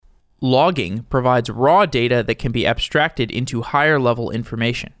Logging provides raw data that can be abstracted into higher-level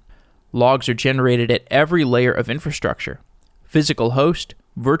information. Logs are generated at every layer of infrastructure: physical host,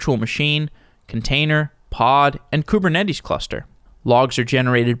 virtual machine, container, pod, and Kubernetes cluster. Logs are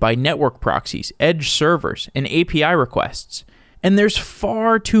generated by network proxies, edge servers, and API requests, and there's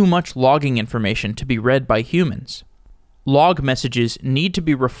far too much logging information to be read by humans. Log messages need to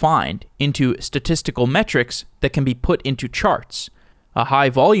be refined into statistical metrics that can be put into charts. A high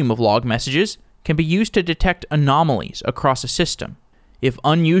volume of log messages can be used to detect anomalies across a system. If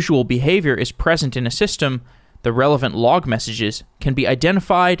unusual behavior is present in a system, the relevant log messages can be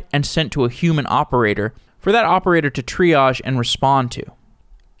identified and sent to a human operator for that operator to triage and respond to.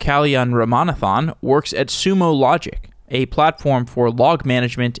 Kalyan Ramanathan works at Sumo Logic, a platform for log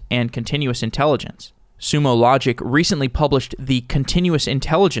management and continuous intelligence. Sumo Logic recently published the Continuous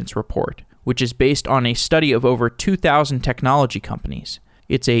Intelligence Report, which is based on a study of over 2,000 technology companies.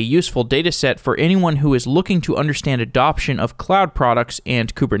 It's a useful dataset for anyone who is looking to understand adoption of cloud products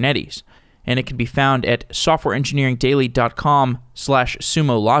and Kubernetes, and it can be found at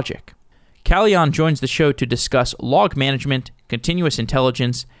softwareengineeringdaily.com/sumologic. Kalyan joins the show to discuss log management, continuous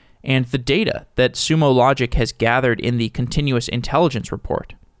intelligence, and the data that Sumo Logic has gathered in the Continuous Intelligence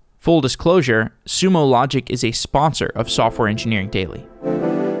Report. Full disclosure, Sumo Logic is a sponsor of Software Engineering Daily.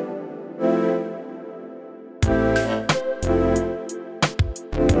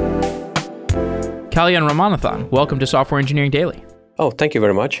 Kalyan Ramanathan, welcome to Software Engineering Daily. Oh, thank you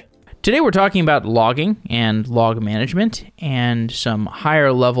very much. Today we're talking about logging and log management and some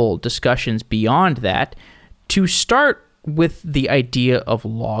higher level discussions beyond that. To start with the idea of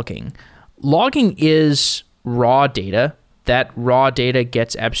logging. Logging is raw data. That raw data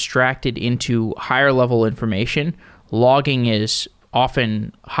gets abstracted into higher level information. Logging is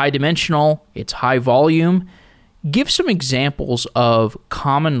often high dimensional, it's high volume. Give some examples of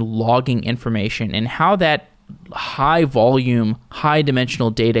common logging information and how that high volume, high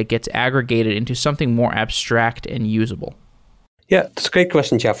dimensional data gets aggregated into something more abstract and usable. Yeah, that's a great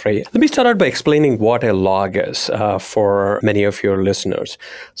question, Jeffrey. Let me start out by explaining what a log is for many of your listeners.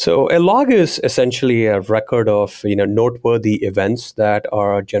 So a log is essentially a record of noteworthy events that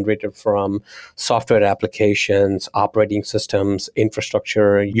are generated from software applications, operating systems,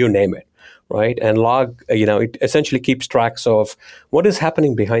 infrastructure, you name it. Right. And log, it essentially keeps tracks of what is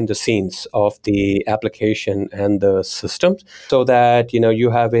happening behind the scenes of the application and the systems so that, you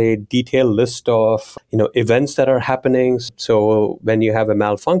have a detailed list of, events that are happening. So when you have a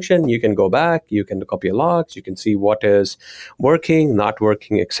malfunction, you can go back, you can look up your logs, you can see what is working, not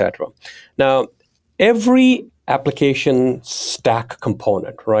working, etc. Now, every application stack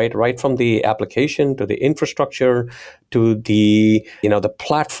component, right from the application to the infrastructure to the the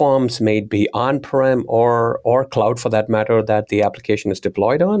platforms, may it be on-prem or cloud for that matter, that the application is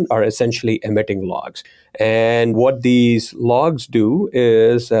deployed on, are essentially emitting logs. And what these logs do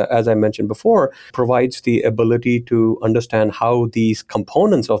is, as I mentioned before, provides the ability to understand how these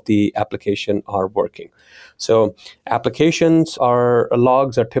components of the application are working. So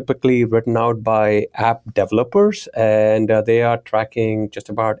logs are typically written out by app developers, and they are tracking just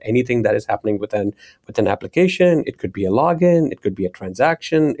about anything that is happening with an application. It could be a login, it could be a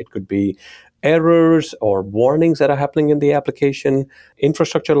transaction, it could be errors or warnings that are happening in the application.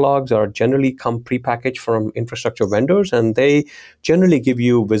 Infrastructure logs are generally come prepackaged from infrastructure vendors, and they generally give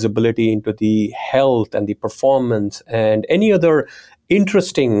you visibility into the health and the performance and any other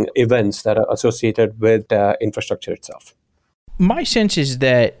interesting events that are associated with infrastructure itself. My sense is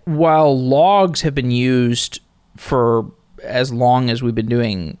that while logs have been used for as long as we've been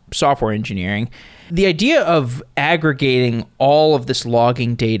doing software engineering, the idea of aggregating all of this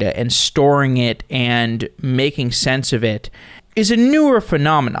logging data and storing it and making sense of it is a newer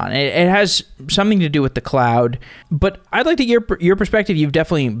phenomenon. It has something to do with the cloud, but I'd like to hear your perspective. You've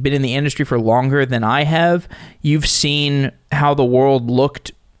definitely been in the industry for longer than I have. You've seen how the world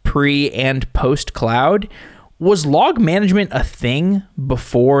looked pre and post cloud. Was log management a thing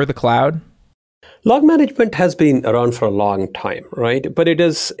before the cloud? Log management has been around for a long time, right? But it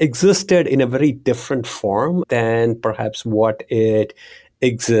has existed in a very different form than perhaps what it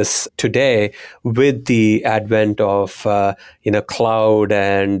exists today with the advent of cloud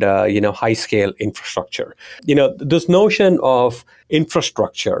and high scale infrastructure. This notion of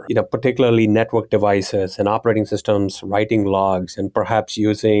infrastructure, particularly network devices and operating systems writing logs and perhaps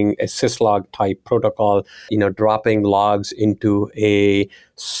using a syslog type protocol, dropping logs into a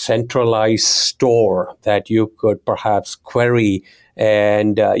centralized store that you could perhaps query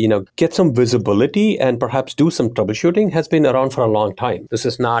and get some visibility and perhaps do some troubleshooting, has been around for a long time. This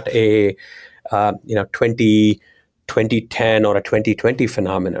is not a 2020 2010 or a 2020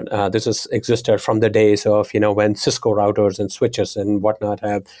 phenomenon. This has existed from the days of, when Cisco routers and switches and whatnot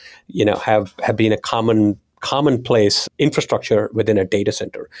have been a commonplace infrastructure within a data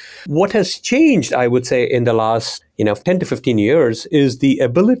center. What has changed, I would say, in the last 10 to 15 years is the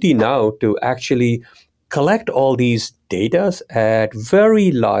ability now to actually collect all these data at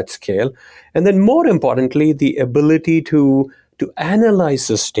very large scale, and then more importantly, the ability to analyze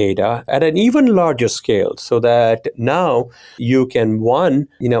this data at an even larger scale so that now you can, one,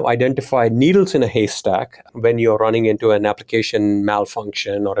 identify needles in a haystack when you're running into an application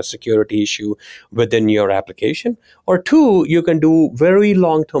malfunction or a security issue within your application. Or two, you can do very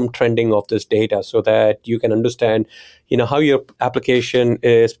long-term trending of this data so that you can understand how your application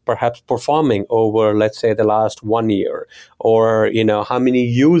is perhaps performing over, let's say, the last 1 year, or, how many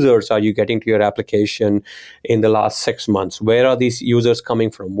users are you getting to your application in the last 6 months? Where are these users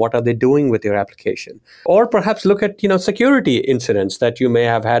coming from? What are they doing with your application? Or perhaps look at, security incidents that you may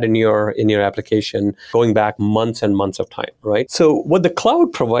have had in your application going back months and months of time, right? So what the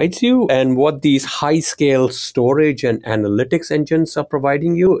cloud provides you and what these high-scale storage and analytics engines are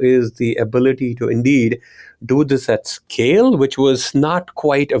providing you is the ability to indeed do this at scale, which was not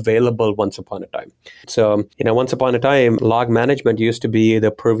quite available once upon a time. So, once upon a time, log management used to be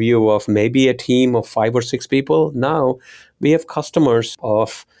the purview of maybe a team of 5 or 6 people. Now, we have customers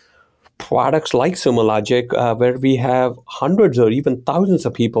of products like Sumo Logic, where we have hundreds or even thousands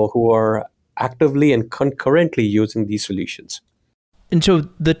of people who are actively and concurrently using these solutions. And so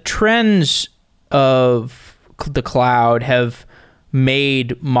the trends of the cloud have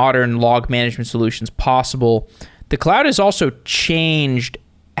made modern log management solutions possible. The cloud has also changed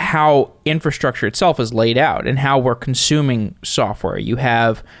how infrastructure itself is laid out and how we're consuming software. You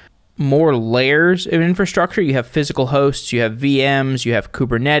have more layers of infrastructure. You have physical hosts, you have VMs, you have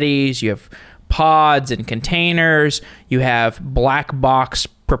Kubernetes, you have pods and containers, you have black box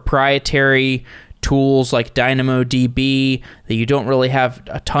proprietary tools like DynamoDB that you don't really have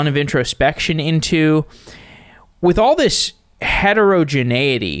a ton of introspection into. With all this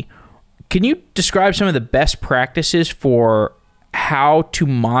heterogeneity, can you describe some of the best practices for how to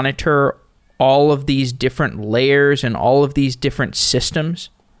monitor all of these different layers and all of these different systems?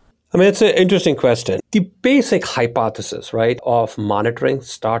 It's an interesting question. The basic hypothesis, right, of monitoring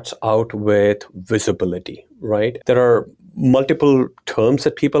starts out with visibility, right? There are multiple terms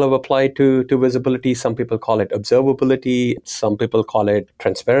that people have applied to visibility. Some people call it observability. Some people call it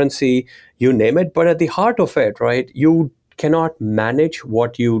transparency, you name it. But at the heart of it, right, you cannot manage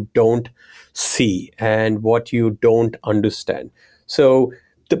what you don't see and what you don't understand. So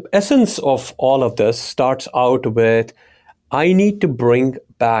the essence of all of this starts out with, I need to bring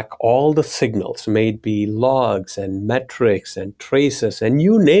back all the signals, maybe logs and metrics and traces and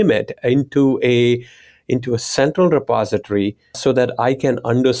you name it, into a central repository so that I can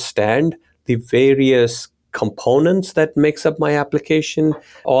understand the various components that makes up my application,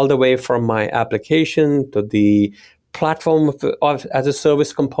 all the way from my application to the platform as a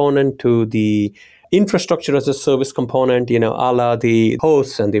service component to the infrastructure as a service component, a la the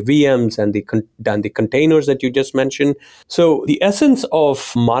hosts and the VMs and the containers that you just mentioned. So the essence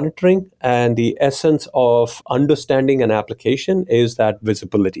of monitoring and the essence of understanding an application is that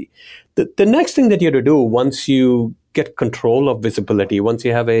visibility. The next thing that you have to do once you get control of visibility, once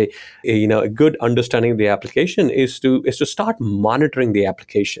you have a good understanding of the application, is to start monitoring the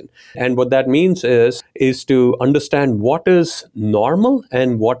application. And what that means is to understand what is normal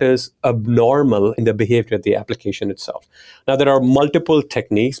and what is abnormal in the behavior of the application itself. Now, there are multiple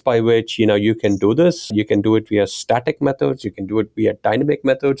techniques by which you can do this. You can do it via static methods, you can do it via dynamic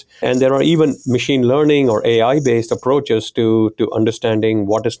methods, and there are even machine learning or AI-based approaches to understanding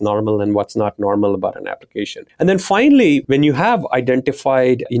what is normal and what's not normal about an application. And then finally, when you have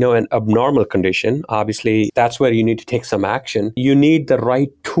identified, an abnormal condition, obviously that's where you need to take some action. You need the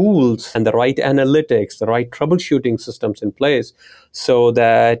right tools and the right analytics, the right troubleshooting systems in place so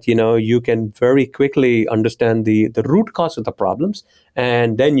that, you can very quickly understand the root cause of the problems,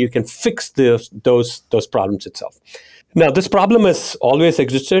 and then you can fix those problems itself. Now, this problem has always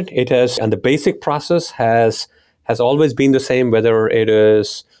existed. And the basic process has always been the same, whether it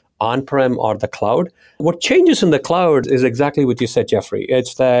is on-prem or the cloud. What changes in the cloud is exactly what you said, Jeffrey.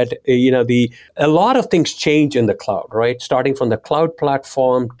 It's that, a lot of things change in the cloud, right? Starting from the cloud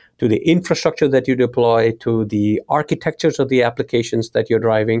platform to the infrastructure that you deploy, to the architectures of the applications that you're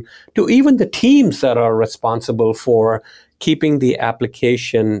driving, to even the teams that are responsible for keeping the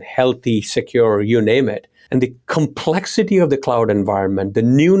application healthy, secure, you name it. And the complexity of the cloud environment, the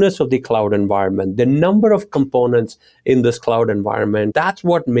newness of the cloud environment, the number of components in this cloud environment, that's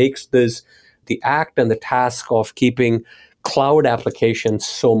what makes this the act and the task of keeping cloud applications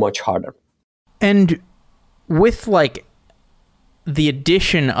so much harder. And with like the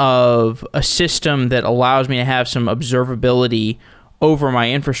addition of a system that allows me to have some observability over my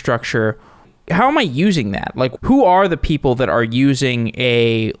infrastructure, how am I using that? Like, who are the people that are using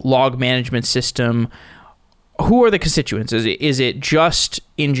a log management system? Who are the constituents? Is it just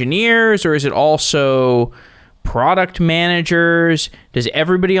engineers, or is it also product managers? Does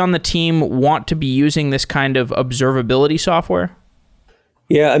everybody on the team want to be using this kind of observability software?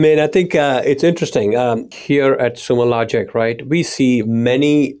 Yeah, I mean, I think it's interesting. Here at Sumo Logic, right, we see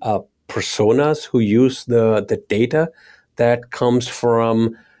many personas who use the data that comes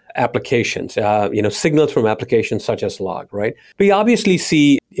from applications, signals from applications such as log, right? We obviously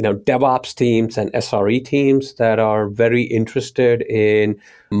see, DevOps teams and SRE teams that are very interested in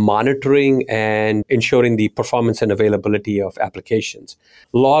monitoring and ensuring the performance and availability of applications.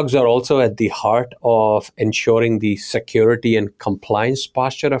 Logs are also at the heart of ensuring the security and compliance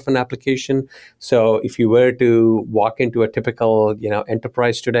posture of an application. So if you were to walk into a typical,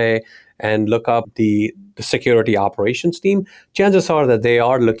 enterprise today and look up the security operations team, chances are that they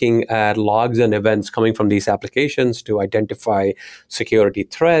are looking at logs and events coming from these applications to identify security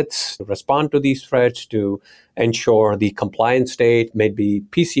threats, to respond to these threats, to ensure the compliance state, maybe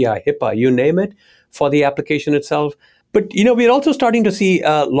PCI, HIPAA, you name it, for the application itself. But, we're also starting to see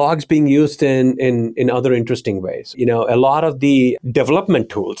logs being used in other interesting ways. A lot of the development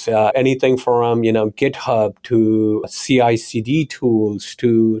tools, anything from, GitHub to CI/CD tools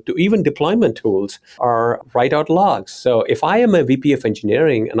to even deployment tools are write out logs. So if I am a VP of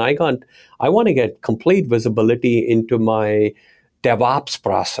engineering and I want to get complete visibility into my DevOps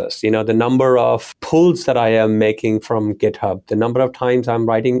process, the number of pulls that I am making from GitHub, the number of times I'm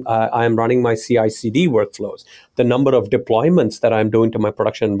running my CI/CD workflows, the number of deployments that I'm doing to my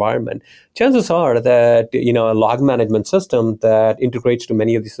production environment. Chances are that, a log management system that integrates to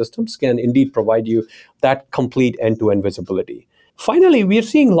many of these systems can indeed provide you that complete end-to-end visibility. Finally, we are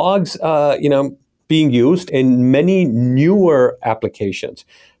seeing logs, being used in many newer applications.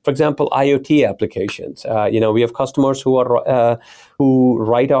 For example, IoT applications. We have customers who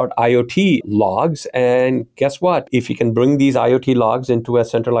write out IoT logs, and guess what? If you can bring these IoT logs into a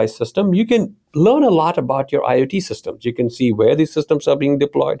centralized system, you can learn a lot about your IoT systems. You can see where these systems are being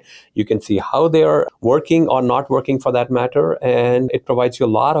deployed. You can see how they are working or not working, for that matter, and it provides you a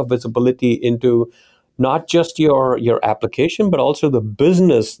lot of visibility into not just your application, but also the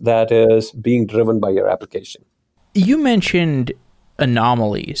business that is being driven by your application. You mentioned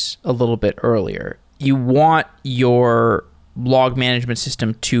anomalies a little bit earlier. You want your log management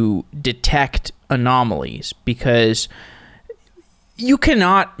system to detect anomalies because you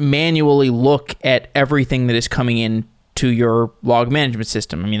cannot manually look at everything that is coming in to your log management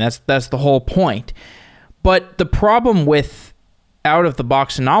system. I mean, that's the whole point. But the problem with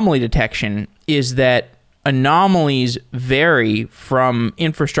out-of-the-box anomaly detection is that anomalies vary from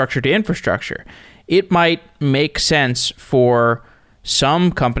infrastructure to infrastructure. It might make sense for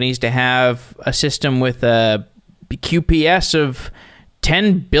some companies to have a system with a QPS of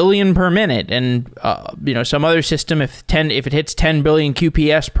 10 billion per minute, and some other system, if it hits 10 billion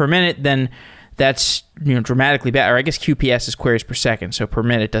QPS per minute, then that's dramatically better. I guess QPS is queries per second, so per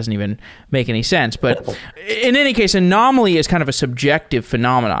minute doesn't even make any sense. But in any case, anomaly is kind of a subjective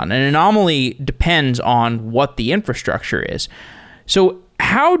phenomenon. An anomaly depends on what the infrastructure is. So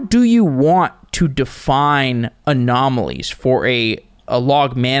how do you want to define anomalies for a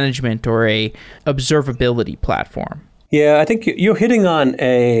log management or a observability platform? Yeah, I think you're hitting on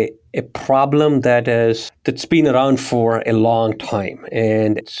a problem that's been around for a long time,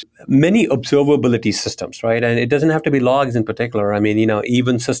 and it's many observability systems, right? And it doesn't have to be logs in particular. I mean,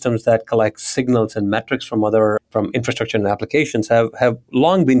 even systems that collect signals and metrics from infrastructure and applications have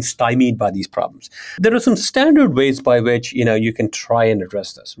long been stymied by these problems. There are some standard ways by which you can try and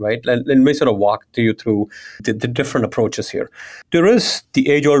address this, right? Let me sort of walk you through the different approaches here. There is the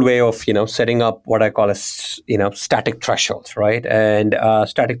age-old way of setting up what I call a static thresholds, right? And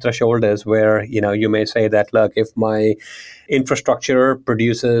static threshold is where you may say that, look, if my infrastructure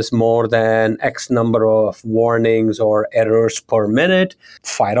produces more than X number of warnings or errors per minute,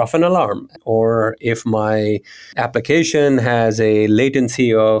 fire off an alarm. Or if my application has a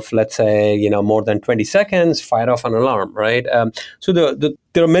latency of, let's say, more than 20 seconds, fire off an alarm, right? So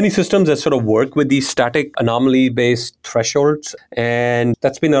there are many systems that sort of work with these static anomaly-based thresholds, and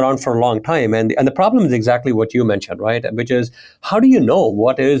that's been around for a long time. And the problem is exactly what you mentioned, right? Which is, how do you know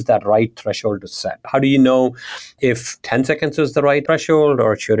what is that right threshold to set? How do you know if 10 seconds is the right threshold,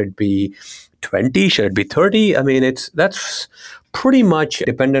 or should it be 20? Should it be 30? I mean, that's pretty much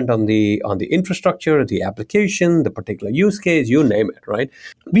dependent on the infrastructure, the application, the particular use case, you name it, right?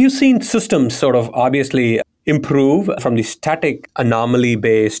 We've seen systems sort of obviously improve from the static anomaly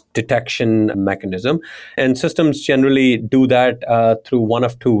based detection mechanism, and systems generally do that through one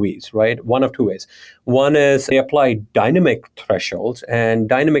of two ways, right? One of two ways. One is they apply dynamic thresholds, and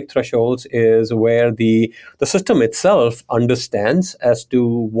dynamic thresholds is where the system itself understands as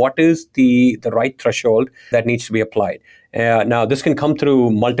to what is the right threshold that needs to be applied. Now, this can come through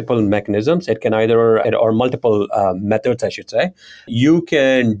multiple mechanisms. It can or multiple methods, I should say. You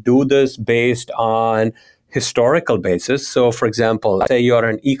can do this based on historical basis. So, for example, say you're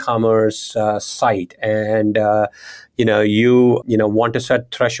an e-commerce site, and you want to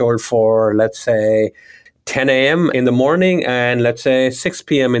set threshold for, let's say, 10 a.m. in the morning and let's say 6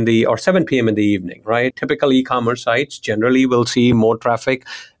 p.m. or 7 p.m. in the evening, right? Typical e-commerce sites generally will see more traffic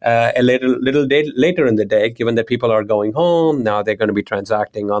a little day later in the day, given that people are going home. Now they're going to be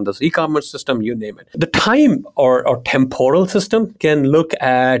transacting on this e-commerce system, you name it. The time or temporal system can look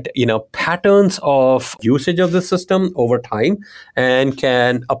at, patterns of usage of the system over time and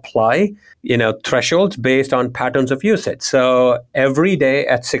can apply thresholds based on patterns of usage. So every day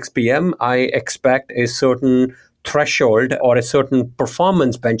at 6 p.m., I expect a certain threshold or a certain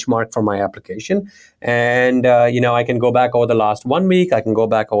performance benchmark for my application. And, I can go back over the last 1 week, I can go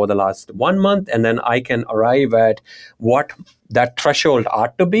back over the last 1 month, and then I can arrive at what that threshold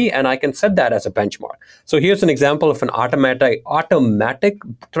ought to be, and I can set that as a benchmark. So here's an example of an automatic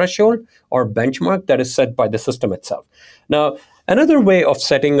threshold or benchmark that is set by the system itself. Now, another way of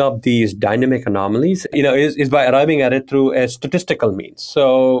setting up these dynamic anomalies, is by arriving at it through a statistical means.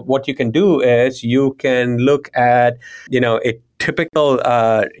 So what you can do is you can look at, a typical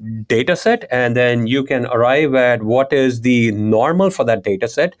data set, and then you can arrive at what is the normal for that data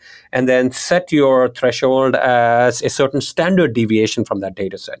set, and then set your threshold as a certain standard deviation from that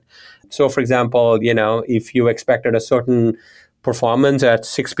data set. So, for example, if you expected a certain performance at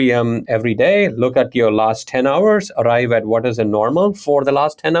 6 p.m. every day, look at your last 10 hours, arrive at what is a normal for the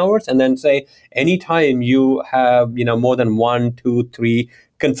last 10 hours, and then say anytime you have, more than 1, 2, 3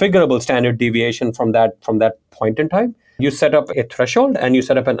 configurable standard deviation from that point in time, you set up a threshold and you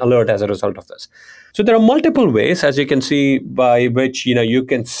set up an alert as a result of this. So there are multiple ways, as you can see, by which you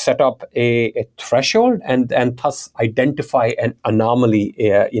can set up a threshold and thus identify an anomaly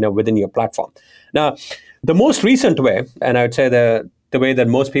within your platform. Now, the most recent way, and I would say the way that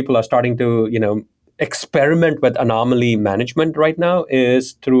most people are starting to experiment with anomaly management right now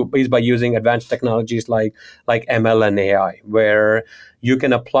is by using advanced technologies like ML and AI, where you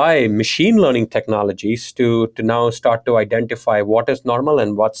can apply machine learning technologies to now start to identify what is normal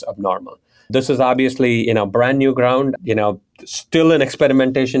and what's abnormal. This is obviously brand new ground, still in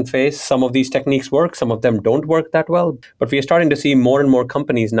experimentation phase. Some of these techniques work, some of them don't work that well. But we are starting to see more and more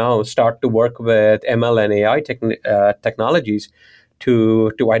companies now start to work with ML and AI technologies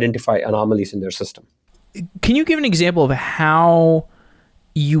to identify anomalies in their system. Can you give an example of how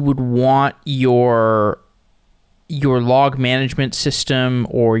you would want your log management system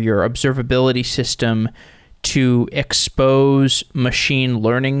or your observability system to expose machine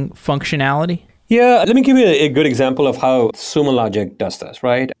learning functionality? Yeah, let me give you a good example of how Sumo Logic does this,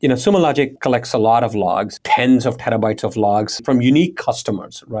 right? Sumo Logic collects a lot of logs, tens of terabytes of logs from unique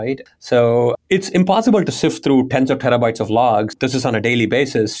customers, right? So it's impossible to sift through tens of terabytes of logs. This is on a daily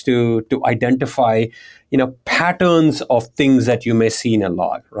basis to identify, patterns of things that you may see in a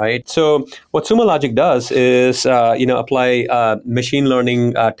log, right? So what Sumo Logic does is, apply machine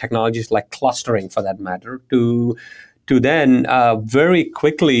learning technologies like clustering, for that matter, to then very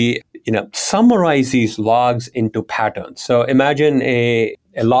quickly summarize these logs into patterns. So imagine a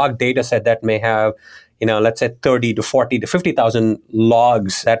log data set that may have, let's say 30 to 40 to 50,000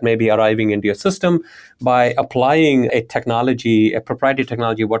 logs that may be arriving into your system. By applying a proprietary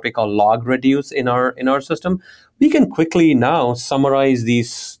technology, what we call log reduce in our system, we can quickly now summarize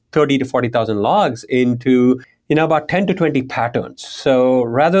these 30 to 40,000 logs into about 10 to 20 patterns. So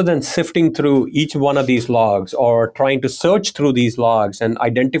rather than sifting through each one of these logs or trying to search through these logs and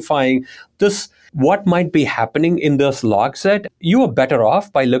identifying what might be happening in this log set, you are better off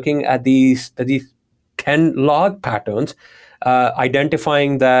by looking at these 10 log patterns,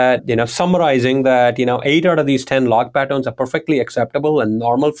 identifying that, summarizing that, 8 out of these 10 log patterns are perfectly acceptable and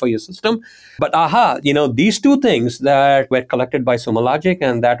normal for your system. But these two things that were collected by Sumo Logic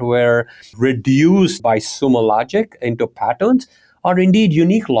and that were reduced by Sumo Logic into patterns are indeed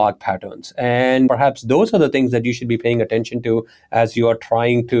unique log patterns. And perhaps those are the things that you should be paying attention to as you are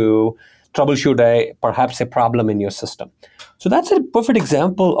trying to troubleshoot perhaps a problem in your system. So that's a perfect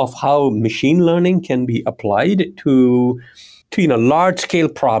example of how machine learning can be applied to to large scale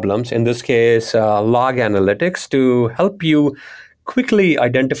problems, in this case log analytics, to help you quickly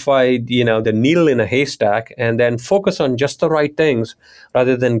identify the needle in a haystack and then focus on just the right things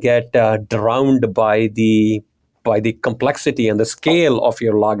rather than get drowned by the complexity and the scale of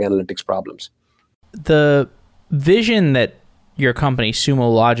your log analytics problems. The vision that your company,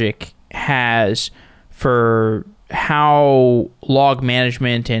 Sumo Logic, has for how log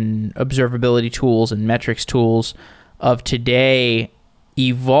management and observability tools and metrics tools of today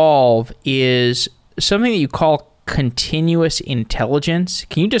evolve is something that you call continuous intelligence.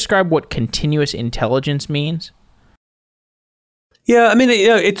 Can you describe what continuous intelligence means? Yeah, I mean,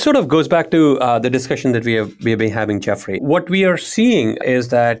 it sort of goes back to the discussion that we have been having, Jeffrey. What we are seeing is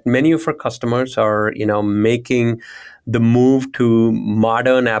that many of our customers are, making the move to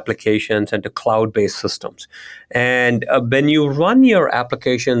modern applications and to cloud-based systems. And when you run your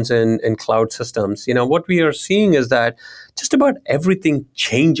applications in cloud systems, what we are seeing is that just about everything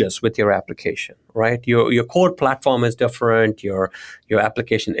changes with your application, right? Your core platform is different, your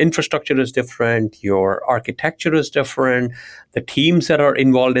application infrastructure is different, your architecture is different, the teams that are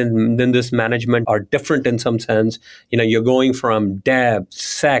involved in this management are different in some sense. You're going from dev,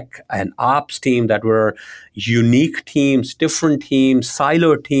 sec, and ops team that were unique teams, different teams,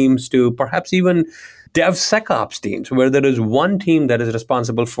 siloed teams, to perhaps even DevSecOps teams, where there is one team that is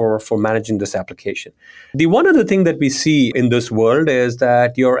responsible for managing this application. The one other thing that we see in this world is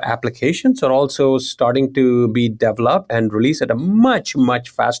that your applications are also starting to be developed and released at a much, much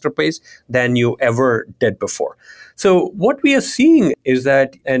faster pace than you ever did before. So what we are seeing is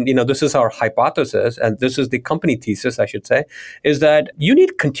that, and this is our hypothesis, and this is the company thesis, I should say, is that you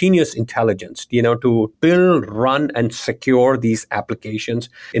need continuous intelligence, to build, run, and secure these applications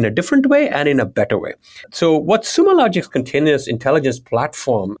in a different way and in a better way. So what Sumo Logic's continuous intelligence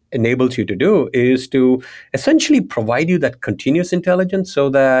platform enables you to do is to essentially provide you that continuous intelligence so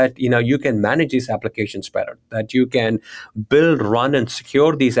that you can manage these applications better, that you can build, run, and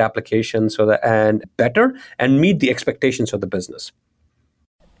secure these applications and better and meet the expectations of the business.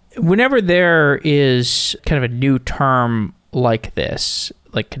 Whenever there is kind of a new term like this,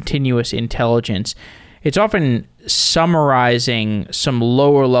 like continuous intelligence, it's often summarizing some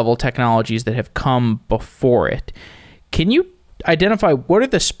lower level technologies that have come before it. Can you identify what are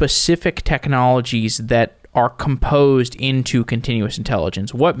the specific technologies that are composed into continuous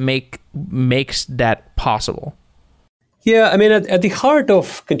intelligence? What makes that possible? Yeah, I mean, at the heart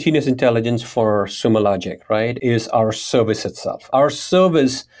of continuous intelligence for Sumo Logic, right, is our service itself. Our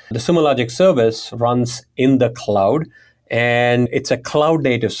service, the Sumo Logic service, runs in the cloud, and it's a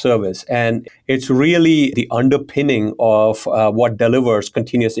cloud-native service. And it's really the underpinning of what delivers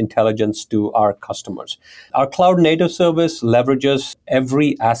continuous intelligence to our customers. Our cloud-native service leverages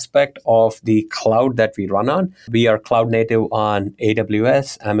every aspect of the cloud that we run on. We are cloud-native on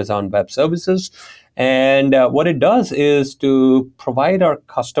AWS, Amazon Web Services. And what it does is to provide our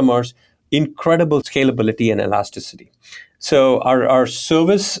customers incredible scalability and elasticity. So our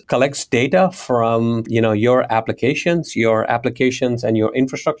service collects data from your applications and your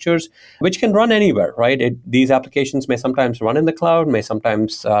infrastructures, which can run anywhere, right? These applications may sometimes run in the cloud, may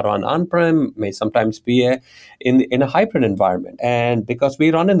sometimes run on-prem, may sometimes be in a hybrid environment. And because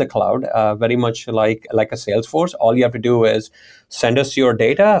we run in the cloud, very much like a Salesforce, all you have to do is send us your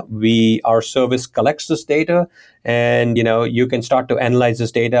data. Our service collects this data, and you can start to analyze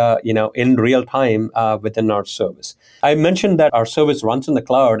this data in real time within our service. I mentioned that our service runs in the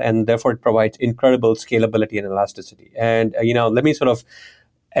cloud, and therefore it provides incredible scalability and elasticity. And let me sort of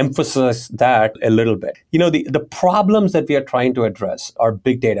emphasize that a little bit. The problems that we are trying to address are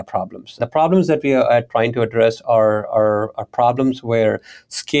big data problems. The problems that we are trying to address are problems where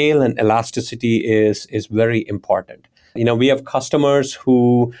scale and elasticity is very important. We have customers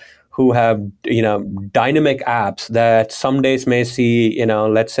who have dynamic apps that some days may see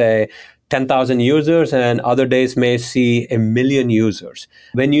let's say 10,000 users, and other days may see 1 million users.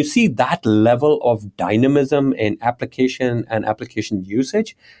 When you see that level of dynamism in application and application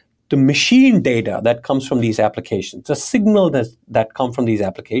usage, the machine data that comes from these applications, the signal that come from these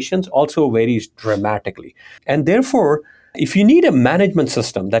applications also varies dramatically. And therefore, if you need a management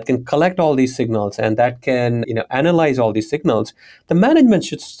system that can collect all these signals and that can analyze all these signals, the management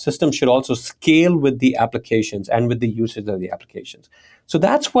system should also scale with the applications and with the usage of the applications. So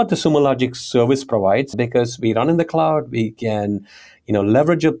that's what the Sumo Logic service provides, because we run in the cloud. We can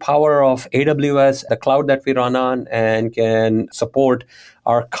leverage the power of AWS, the cloud that we run on, and can support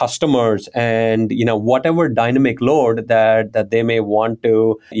our customers and whatever dynamic load that they may want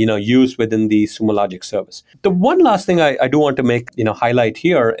to use within the Sumo Logic service. The one last thing I do want to make highlight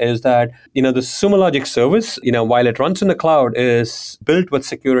here is that the Sumo Logic service, while it runs in the cloud, is built with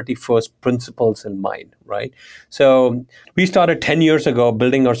security first principles in mind, right? So we started 10 years ago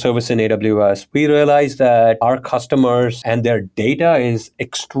building our service in AWS. We realized that our customers and their data is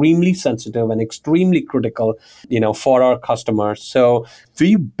extremely sensitive and extremely critical, for our customers. So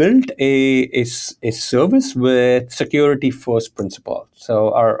we built a service with security first principle.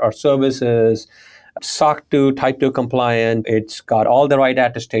 So our service is SOC 2, Type 2 compliant. It's got all the right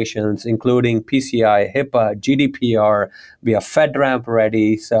attestations, including PCI, HIPAA, GDPR. We are FedRAMP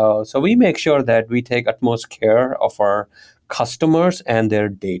ready. So we make sure that we take utmost care of our customers and their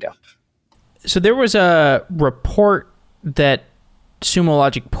data. So there was a report that Sumo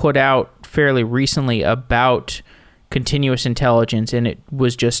Logic put out fairly recently about continuous intelligence, and it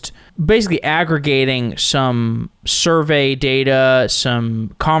was just basically aggregating some survey data,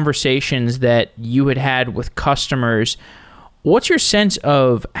 some conversations that you had with customers. What's your sense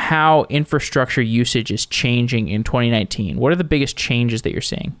of how infrastructure usage is changing in 2019? What are the biggest changes that you're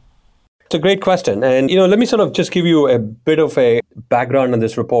seeing? It's a great question. And, let me sort of just give you a bit of a background on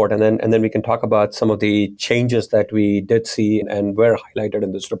this report, and then we can talk about some of the changes that we did see and were highlighted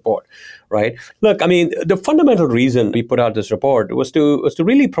in this report, right? Look, I mean, the fundamental reason we put out this report was to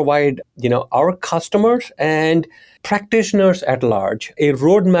really provide, our customers and practitioners at large a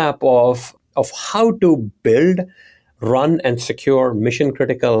roadmap of how to build, run, and secure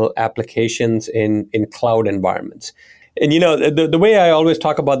mission-critical applications in cloud environments. And, the way I always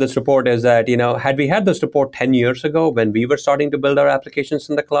talk about this report is that, had we had this report 10 years ago when we were starting to build our applications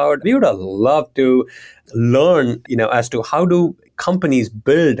in the cloud, we would have loved to learn, as to how do companies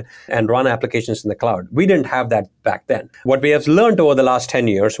build and run applications in the cloud. We didn't have that back then. What we have learned over the last 10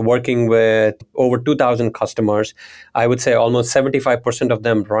 years, working with over 2,000 customers, I would say almost 75% of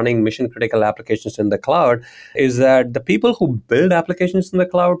them running mission-critical applications in the cloud, is that the people who build applications in the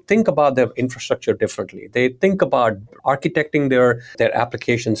cloud think about their infrastructure differently. They think about architecting their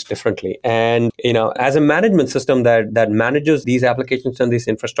applications differently. And, as a management system that manages these applications and this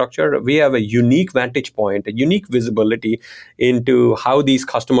infrastructure, we have a unique vantage point, a unique visibility into how these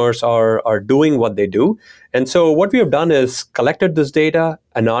customers are doing what they do. And so what we have done is collected this data,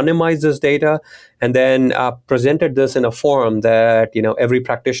 anonymized this data, and then presented this in a form that every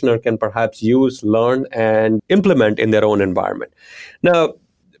practitioner can perhaps use, learn, and implement in their own environment. Now,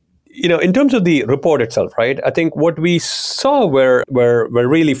 in terms of the report itself, right, I think what we saw were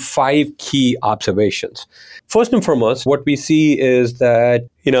really 5 key observations. First and foremost, what we see is that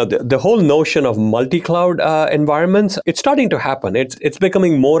the whole notion of multi-cloud environments, it's starting to happen. It's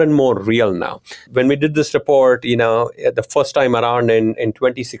becoming more and more real now. When we did this report, the first time around in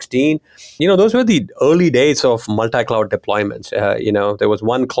 2016, those were the early days of multi-cloud deployments. There was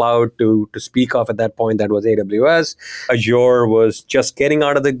one cloud to speak of at that point, that was AWS. Azure was just getting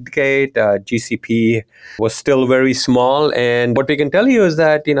out of the gate. GCP was still very small. And what we can tell you is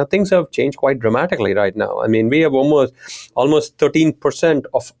that, things have changed quite dramatically right now. I mean, we have almost 13%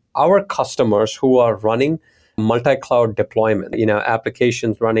 of our customers who are running multi-cloud deployment,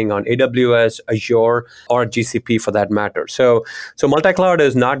 applications running on AWS, Azure, or GCP for that matter. So multi-cloud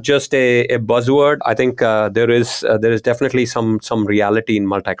is not just a buzzword. I think there is definitely some reality in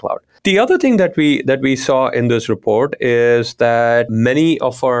multi-cloud. The other thing that we saw in this report is that many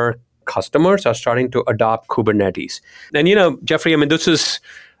of our customers are starting to adopt Kubernetes. And Jeffrey, I mean, this is,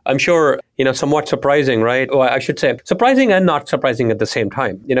 I'm sure, somewhat surprising, right? Or I should say surprising and not surprising at the same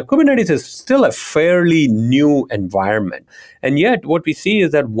time. Kubernetes is still a fairly new environment. And yet what we see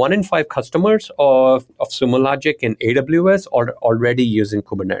is that 1 in 5 customers of Sumo Logic in AWS are already using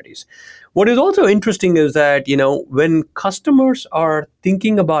Kubernetes. What is also interesting is that, when customers are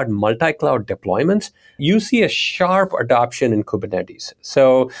thinking about multi-cloud deployments, you see a sharp adoption in Kubernetes.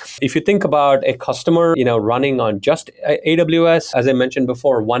 So if you think about a customer, running on just AWS, as I mentioned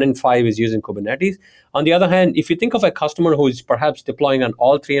before, 1 in 5 is using Kubernetes. On the other hand, if you think of a customer who is perhaps deploying on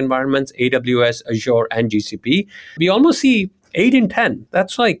all 3 environments, AWS, Azure, and GCP, we almost see 8 in 10.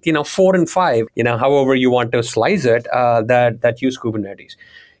 That's like, 4 in 5, however you want to slice it, that use Kubernetes.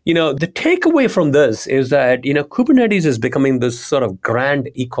 The takeaway from this is that, Kubernetes is becoming this sort of grand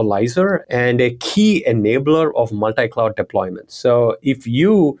equalizer and a key enabler of multi-cloud deployments. So if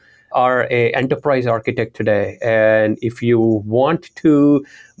you are a enterprise architect today, and if you want to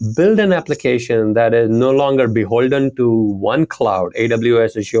build an application that is no longer beholden to one cloud,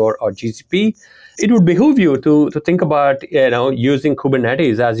 AWS, Azure, or GCP, it would behoove you to think about using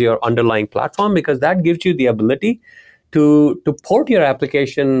Kubernetes as your underlying platform, because that gives you the ability to port your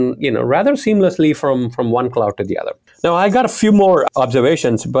application rather seamlessly from one cloud to the other. Now, I got a few more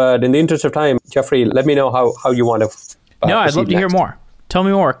observations, but in the interest of time, Jeffrey, let me know how you want to No, I'd love to hear more. Tell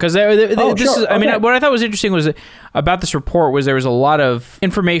me more, because sure. What I thought was interesting was about this report was there was a lot of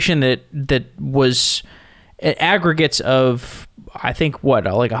information that was aggregates of, I think, like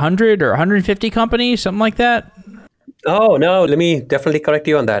 100 or 150 companies, something like that. Oh, no, let me definitely correct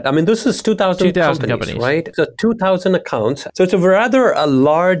you on that. I mean, this is 2,000 companies, right? So 2,000 accounts. So it's a rather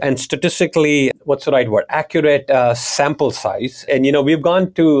large and statistically, what's the right word, accurate sample size. And, we've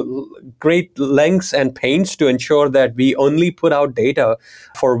gone to great lengths and pains to ensure that we only put out data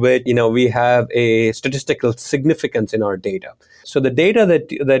for which, we have a statistical significance in our data. So the data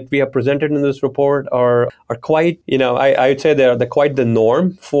that we have presented in this report are quite, I would say they're quite the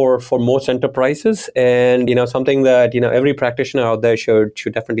norm for most enterprises, and something that every practitioner out there should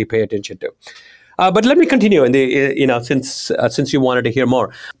definitely pay attention to. But let me continue in the since you wanted to hear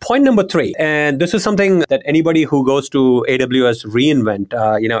more. Point number 3, and this is something that anybody who goes to AWS reInvent,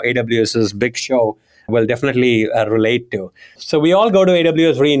 AWS's big show, will definitely relate to. So we all go to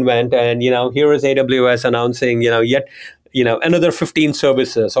AWS reInvent, and here is AWS announcing yet another 15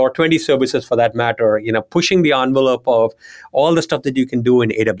 services or 20 services for that matter, pushing the envelope of all the stuff that you can do in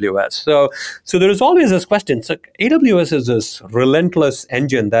AWS. So there is always this question. So AWS is this relentless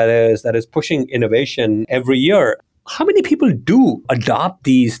engine that is pushing innovation every year. How many people do adopt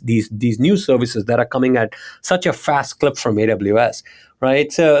these new services that are coming at such a fast clip from AWS?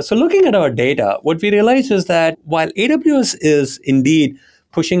 Right. So looking at our data, what we realize is that while AWS is indeed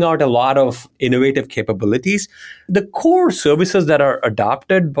pushing out a lot of innovative capabilities, the core services that are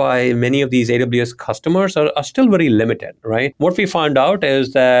adopted by many of these AWS customers are still very limited, right? What we found out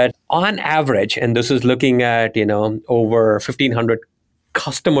is that on average, and this is looking at, over 1,500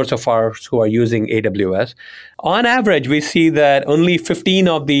 customers of ours who are using AWS, on average, we see that only 15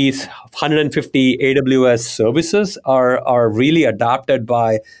 of these 150 AWS services are really adopted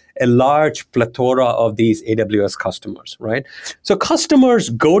by a large plethora of these AWS customers, right? So customers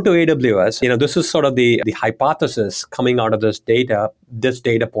go to AWS. This is sort of the hypothesis coming out of this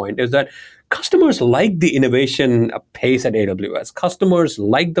data point, is that customers like the innovation pace at AWS. Customers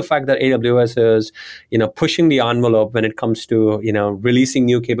like the fact that AWS is, pushing the envelope when it comes to, releasing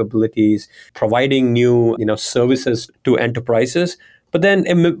new capabilities, providing new, services to enterprises. But then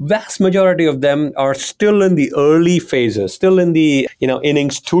a vast majority of them are still in the early phases, still in the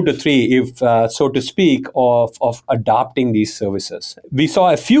innings 2 to 3, if so to speak, of adopting these services. We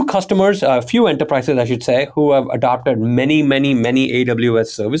saw a few customers, a few enterprises, I should say, who have adopted many AWS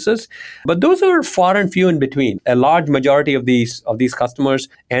services, but those are far and few in between. A large majority of these customers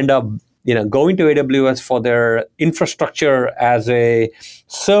end up going to AWS for their infrastructure as a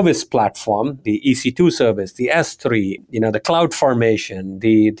service platform, the EC2 service, the S3, the cloud formation,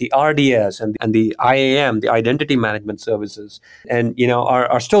 the RDS, and the IAM, the identity management services, and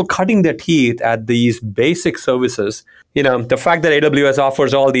are still cutting their teeth at these basic services. The fact that AWS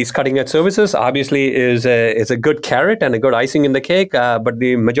offers all these cutting-edge services obviously is a good carrot and a good icing in the cake, but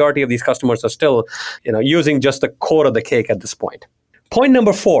the majority of these customers are still using just the core of the cake at this point. Point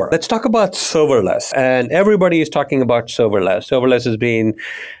number 4, let's talk about serverless. And everybody is talking about serverless. Serverless has been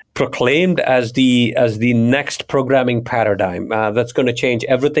proclaimed as the next programming paradigm that's going to change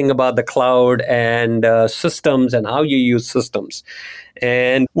everything about the cloud and systems and how you use systems.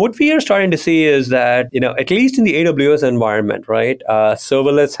 And what we are starting to see is that, at least in the AWS environment, right,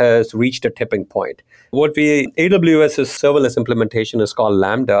 serverless has reached a tipping point. AWS's serverless implementation is called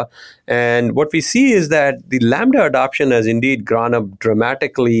Lambda. And what we see is that the Lambda adoption has indeed grown up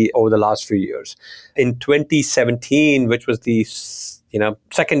dramatically over the last few years. In 2017, which was the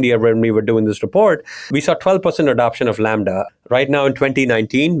second year when we were doing this report, we saw 12% adoption of Lambda. Right now in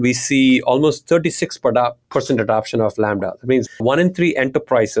 2019, we see almost 36% adoption of Lambda. That means 1 in 3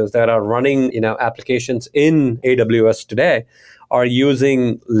 enterprises that are running applications in AWS today are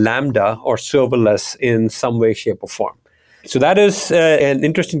using Lambda or serverless in some way, shape, or form. So that is an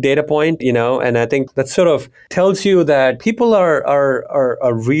interesting data point, and I think that sort of tells you that people are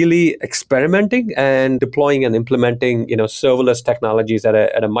really experimenting and deploying and implementing, serverless technologies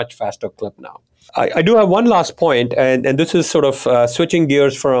at a much faster clip now. I do have one last point, and this is sort of switching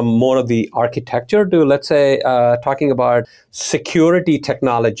gears from more of the architecture to, let's say, talking about security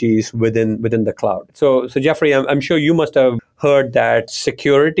technologies within the cloud. So Jeffrey, I'm sure you must have heard that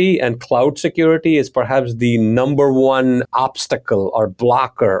security and cloud security is perhaps the number one obstacle or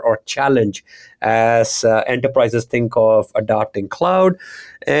blocker or challenge as enterprises think of adopting cloud.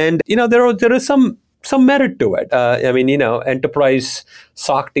 And there is some merit to it. Enterprise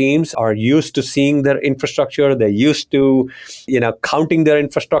SOC teams are used to seeing their infrastructure. They're used to, counting their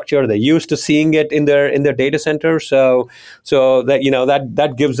infrastructure. They're used to seeing it in their data center. So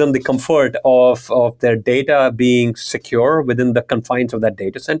that gives them the comfort of their data being secure within the confines of that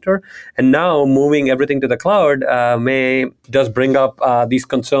data center. And now moving everything to the cloud does bring up these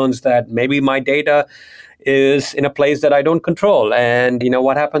concerns that maybe my data is in a place that I don't control. And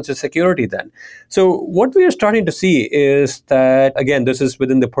what happens to security then? So what we are starting to see is that, again, this is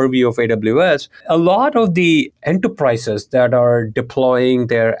within the purview of AWS, a lot of the enterprises that are deploying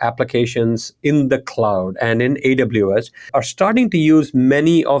their applications in the cloud and in AWS are starting to use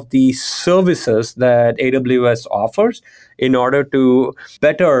many of the services that AWS offers in order to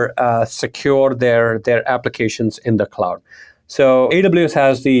better secure their applications in the cloud. So AWS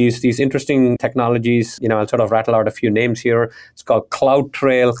has these interesting technologies. I'll sort of rattle out a few names here. It's called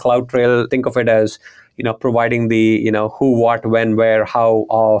CloudTrail. CloudTrail, think of it as, providing the, who, what, when, where, how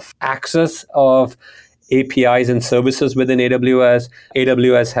of access of APIs and services within AWS.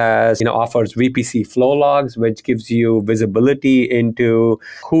 AWS has, offers VPC flow logs, which gives you visibility into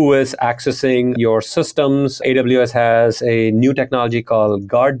who is accessing your systems. AWS has a new technology called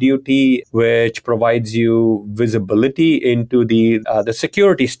Guard Duty, which provides you visibility into the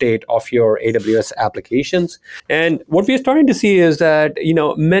security state of your AWS applications. And what we are starting to see is that,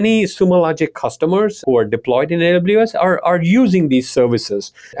 many Sumo Logic customers who are deployed in AWS are using these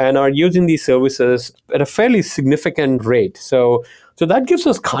services and are using these services at a fairly significant rate. So that gives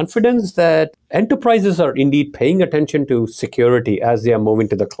us confidence that enterprises are indeed paying attention to security as they are moving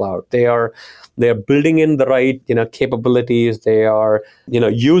to the cloud. They are building in the right capabilities. They are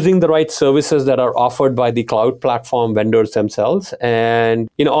using the right services that are offered by the cloud platform vendors themselves. And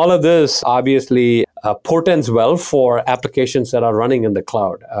all of this obviously portends well for applications that are running in the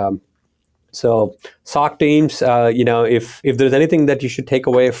cloud. So SOC teams, if there's anything that you should take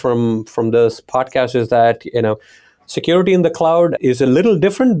away from this podcast is that, security in the cloud is a little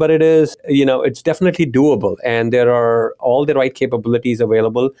different, but it is, it's definitely doable. And there are all the right capabilities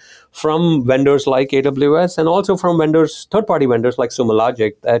available from vendors like AWS and also from third-party vendors like Sumo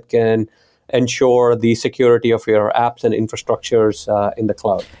Logic that can ensure the security of your apps and infrastructures in the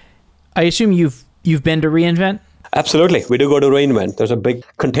cloud. I assume you've been to reInvent? Absolutely. We do go to reInvent. There's a big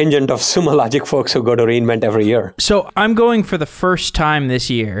contingent of Sumo Logic folks who go to reInvent every year. So I'm going for the first time this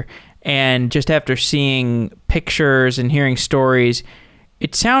year, and just after seeing pictures and hearing stories,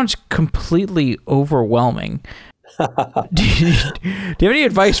 it sounds completely overwhelming. Do you have any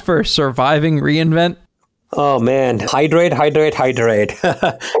advice for surviving reInvent? Oh man, hydrate,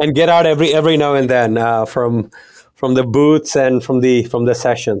 and get out every now and then from the booths and from the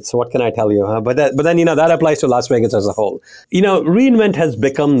sessions. So what can I tell you? But then that applies to Las Vegas as a whole. reInvent has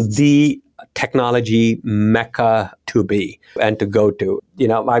become the technology mecca to be and to go to.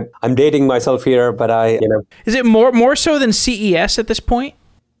 I'm dating myself here, but Is it more so than CES at this point?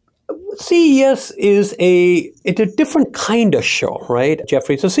 CES is it's a different kind of show, right,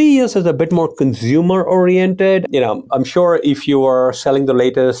 Jeffrey? So CES is a bit more consumer oriented. I'm sure if you are selling the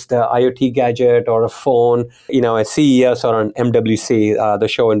latest IoT gadget or a phone, a CES or an MWC, the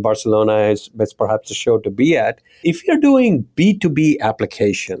show in Barcelona is perhaps the show to be at. If you're doing B2B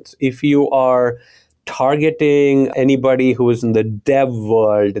applications, if you are targeting anybody who is in the dev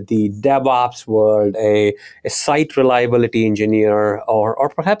world, the DevOps world, a site reliability engineer, or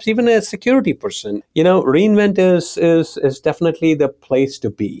perhaps even a security person, reInvent is definitely the place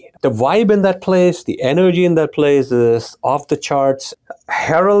to be. The vibe in that place, the energy in that place is off the charts,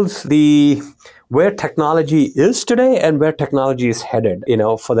 heralds where technology is today and where technology is headed,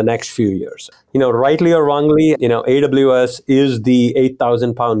 for the next few years. Rightly or wrongly, AWS is the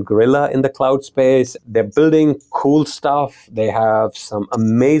 8,000-pound gorilla in the cloud space. They're building cool stuff. They have some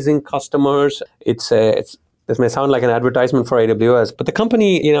amazing customers. This may sound like an advertisement for AWS, but the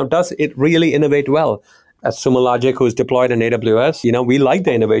company, does it really innovate well. As Sumo Logic, who's deployed in AWS, we like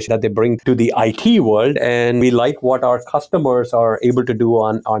the innovation that they bring to the IT world, and we like what our customers are able to do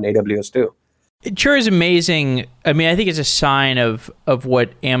on AWS too. It sure is amazing. I mean, I think it's a sign of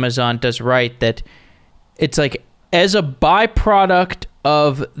what Amazon does right, that it's like as a byproduct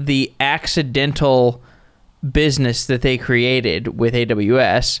of the accidental business that they created with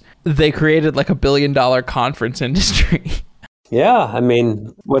AWS, they created like $1 billion conference industry. Yeah, I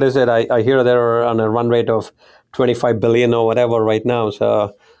mean, what is it? I hear they're on a run rate of 25 billion or whatever right now.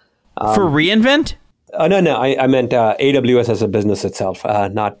 So For reInvent? no, I meant AWS as a business itself,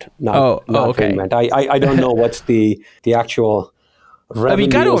 not okay. reInvent. I don't know what's the actual revenue. I mean,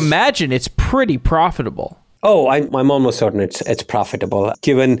 you got to imagine it's pretty profitable. Oh, I'm almost certain it's profitable,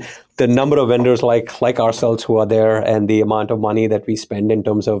 given the number of vendors like ourselves who are there and the amount of money that we spend in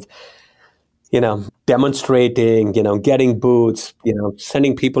terms of, demonstrating, getting booths,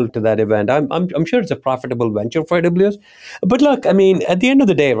 sending people to that event. I'm sure it's a profitable venture for AWS. But look, I mean, at the end of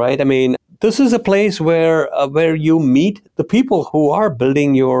the day, right? I mean, this is a place where you meet the people who are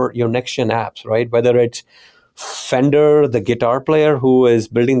building your next gen apps, right? Whether it's Fender, the guitar player who is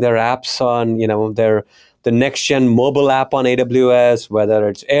building their apps on, the next gen mobile app on AWS, whether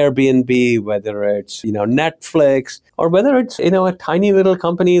it's Airbnb, whether it's, Netflix, or whether it's, a tiny little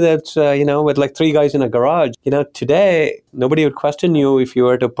company that's, with like 3 guys in a garage. Today, nobody would question you if you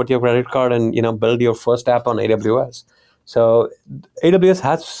were to put your credit card and, build your first app on AWS. So AWS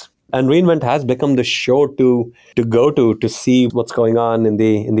has, and reInvent has become the show to go to see what's going on in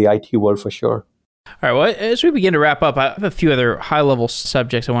the IT world for sure. All right. Well, as we begin to wrap up, I have a few other high-level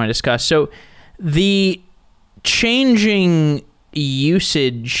subjects I want to discuss. So the changing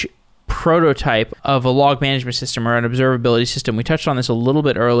usage prototype of a log management system or an observability system, we touched on this a little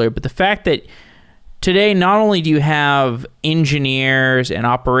bit earlier, but the fact that today not only do you have engineers and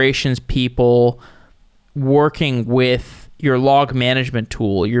operations people working with your log management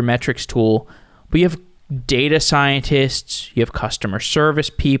tool, your metrics tool, but you have data scientists, you have customer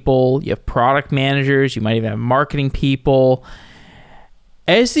service people, you have product managers, you might even have marketing people.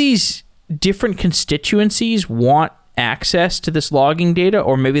 As these different constituencies want access to this logging data,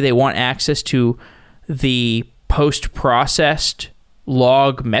 or maybe they want access to the post-processed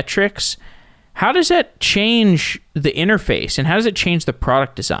log metrics, how does that change the interface and how does it change the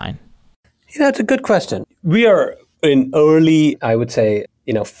product design? It's a good question. We are in early, I would say,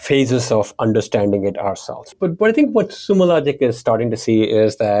 phases of understanding it ourselves. But I think what Sumo Logic is starting to see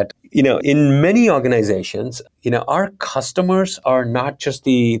is that, in many organizations, our customers are not just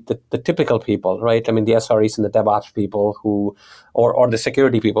the typical people, right? I mean, the SREs and the DevOps people who, or the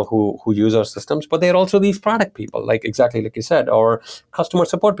security people who use our systems, but they're also these product people, exactly like you said, or customer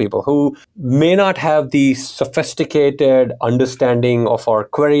support people who may not have the sophisticated understanding of our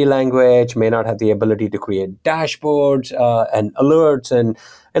query language, may not have the ability to create dashboards and alerts and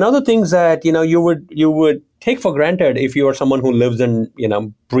other things that you would take for granted if you are someone who lives and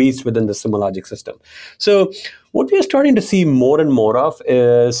breathes within the Sumo Logic system. So what we are starting to see more and more of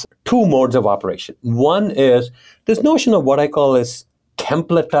is 2 modes of operation. One is this notion of what I call as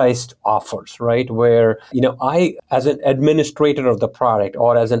templatized offers, right? Where I, as an administrator of the product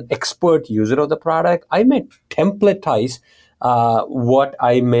or as an expert user of the product, I may templatize what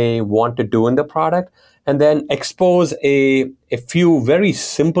I may want to do in the product, and then expose a few very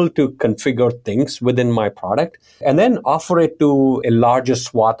simple to configure things within my product, and then offer it to a larger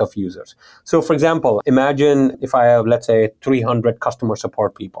swath of users. So for example, imagine if I have, let's say, 300 customer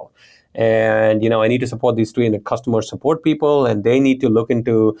support people. And, I need to support these 300 customer support people, and they need to look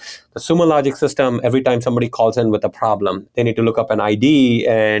into the Sumo Logic system every time somebody calls in with a problem. They need to look up an ID,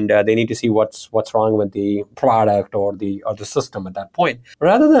 and they need to see what's wrong with the product or the system at that point.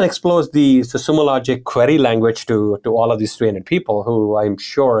 Rather than expose the Sumo Logic query language to all of these 300 people, who I'm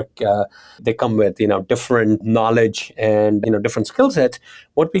sure they come with different knowledge and different skill sets,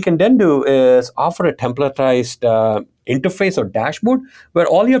 what we can then do is offer a templatized interface or dashboard where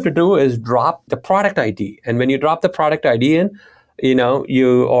all you have to do is drop the product ID. And when you drop the product ID in,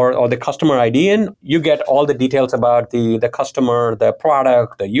 or the customer ID in, you get all the details about the customer, the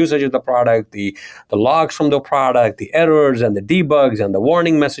product, the usage of the product, the logs from the product, the errors and the debugs and the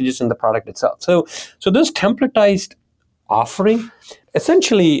warning messages in the product itself. So this templatized offering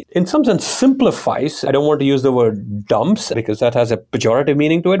essentially, in some sense, simplifies. I don't want to use the word dumps because that has a pejorative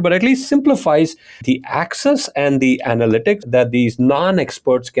meaning to it, but at least simplifies the access and the analytics that these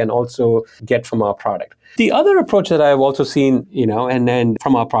non-experts can also get from our product. The other approach that I've also seen, and then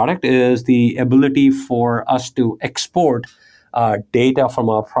from our product is the ability for us to export data from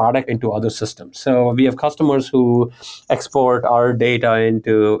our product into other systems. So we have customers who export our data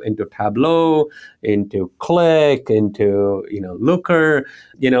into Tableau, into Click, into Looker,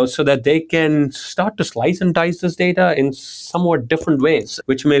 so that they can start to slice and dice this data in somewhat different ways,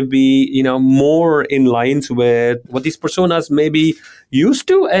 which may be more in lines with what these personas may be used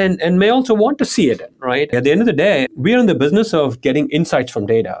to and may also want to see it in, right? At the end of the day, we are in the business of getting insights from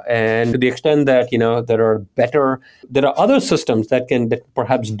data. And to the extent that, there are other systems that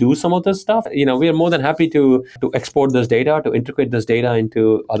perhaps do some of this stuff, we are more than happy to export this data, to integrate this data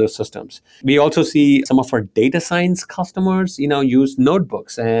into other systems. We also see some of our data science customers, use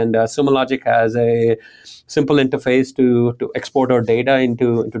notebooks, and SumoLogic has a simple interface to export our data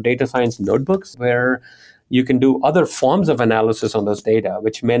into data science notebooks, where you can do other forms of analysis on those data,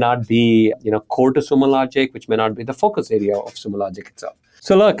 which may not be core to SumoLogic, which may not be the focus area of SumoLogic itself.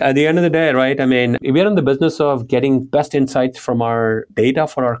 So look, at the end of the day, right, we're in the business of getting best insights from our data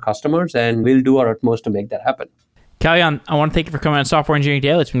for our customers, and we'll do our utmost to make that happen. Kalyan, I want to thank you for coming on Software Engineering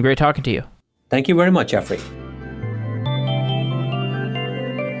Daily. It's been great talking to you. Thank you very much, Jeffrey.